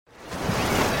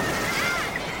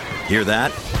Hear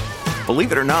that?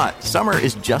 Believe it or not, summer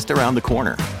is just around the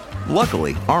corner.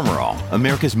 Luckily, Armor All,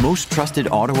 America's most trusted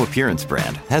auto appearance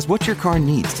brand, has what your car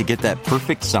needs to get that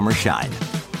perfect summer shine.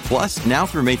 Plus, now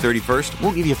through May 31st,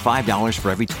 we'll give you $5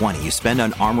 for every $20 you spend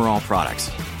on Armor All products.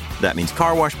 That means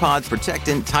car wash pods,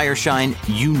 protectant, tire shine,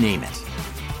 you name it.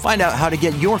 Find out how to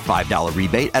get your $5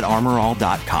 rebate at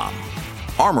armorall.com.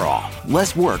 Armor All,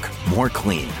 less work, more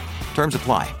clean. Terms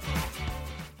apply.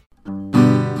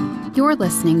 You're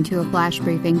listening to a flash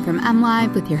briefing from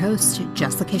MLive with your host,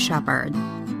 Jessica Shepard.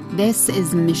 This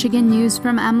is Michigan News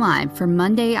from MLive for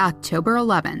Monday, October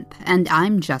 11th, and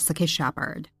I'm Jessica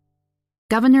Shepard.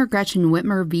 Governor Gretchen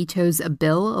Whitmer vetoes a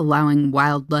bill allowing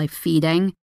wildlife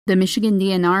feeding. The Michigan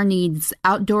DNR needs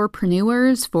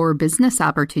outdoorpreneurs for business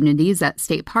opportunities at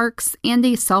state parks, and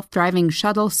a self-driving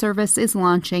shuttle service is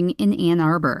launching in Ann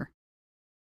Arbor.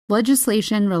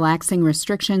 Legislation relaxing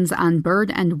restrictions on bird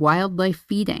and wildlife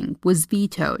feeding was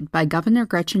vetoed by Governor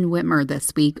Gretchen Whitmer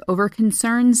this week over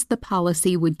concerns the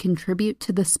policy would contribute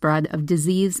to the spread of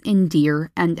disease in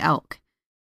deer and elk.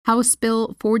 House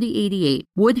Bill 4088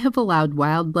 would have allowed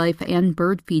wildlife and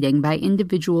bird feeding by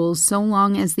individuals so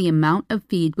long as the amount of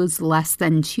feed was less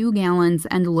than 2 gallons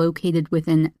and located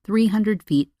within 300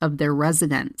 feet of their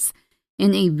residence.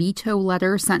 In a veto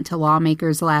letter sent to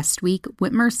lawmakers last week,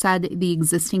 Whitmer said the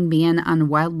existing ban on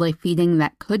wildlife feeding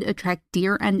that could attract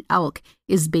deer and elk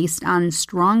is based on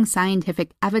strong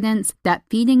scientific evidence that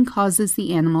feeding causes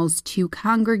the animals to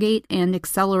congregate and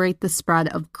accelerate the spread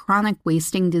of chronic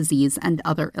wasting disease and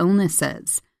other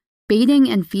illnesses. Baiting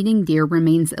and feeding deer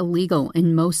remains illegal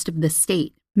in most of the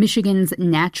state. Michigan's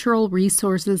Natural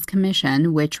Resources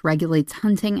Commission, which regulates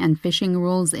hunting and fishing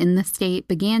rules in the state,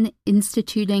 began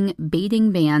instituting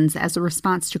baiting bans as a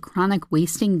response to chronic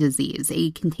wasting disease,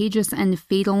 a contagious and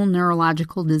fatal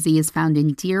neurological disease found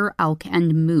in deer, elk,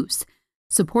 and moose.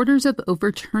 Supporters of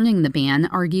overturning the ban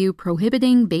argue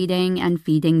prohibiting baiting and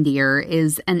feeding deer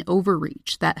is an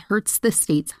overreach that hurts the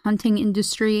state's hunting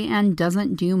industry and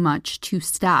doesn't do much to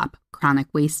stop chronic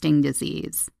wasting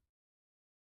disease.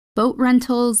 Boat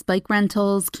rentals, bike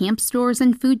rentals, camp stores,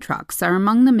 and food trucks are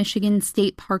among the Michigan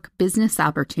State Park business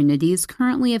opportunities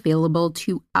currently available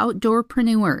to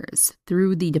outdoorpreneurs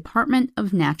through the Department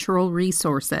of Natural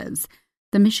Resources.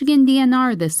 The Michigan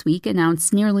DNR this week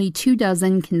announced nearly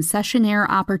 24 concessionaire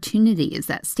opportunities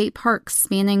at state parks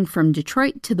spanning from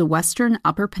Detroit to the western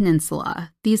Upper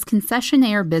Peninsula. These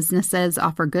concessionaire businesses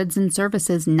offer goods and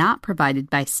services not provided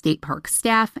by state park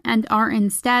staff and are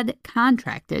instead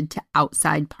contracted to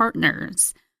outside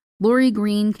partners. Lori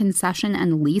Green, concession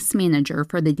and lease manager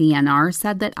for the DNR,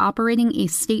 said that operating a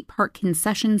state park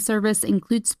concession service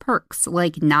includes perks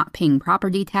like not paying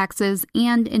property taxes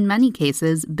and, in many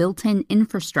cases, built-in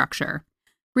infrastructure.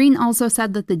 Green also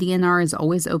said that the DNR is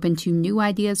always open to new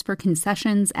ideas for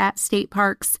concessions at state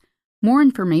parks. More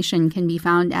information can be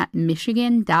found at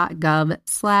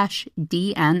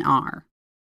michigan.gov/DNR.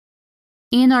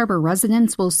 Ann Arbor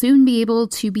residents will soon be able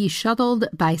to be shuttled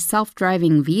by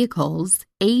self-driving vehicles.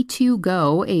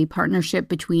 A2Go, a partnership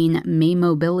between May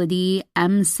Mobility,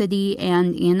 M-City,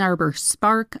 and Ann Arbor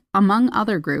Spark, among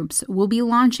other groups, will be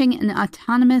launching an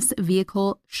autonomous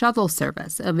vehicle shuttle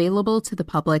service available to the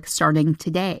public starting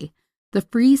today. The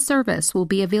free service will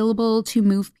be available to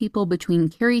move people between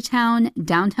Carytown,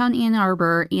 downtown Ann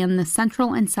Arbor, and the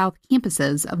central and south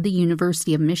campuses of the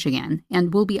University of Michigan,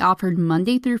 and will be offered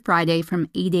Monday through Friday from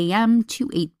 8 a.m. to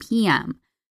 8 p.m.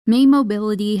 May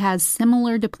Mobility has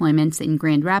similar deployments in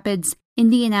Grand Rapids,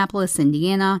 Indianapolis,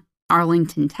 Indiana,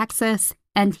 Arlington, Texas,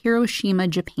 and Hiroshima,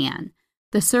 Japan.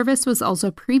 The service was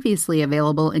also previously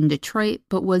available in Detroit,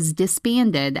 but was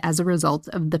disbanded as a result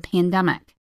of the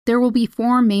pandemic. There will be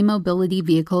 4 May Mobility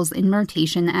vehicles in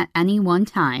rotation at any one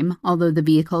time. Although the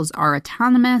vehicles are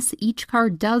autonomous, each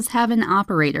car does have an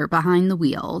operator behind the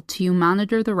wheel to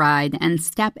monitor the ride and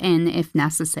step in if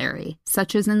necessary,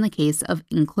 such as in the case of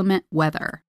inclement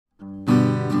weather.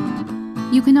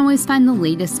 You can always find the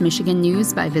latest Michigan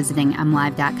news by visiting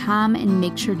mlive.com, and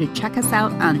make sure to check us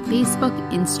out on Facebook,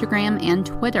 Instagram, and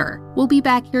Twitter. We'll be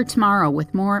back here tomorrow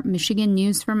with more Michigan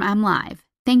news from MLive.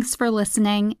 Thanks for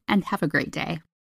listening, and have a great day.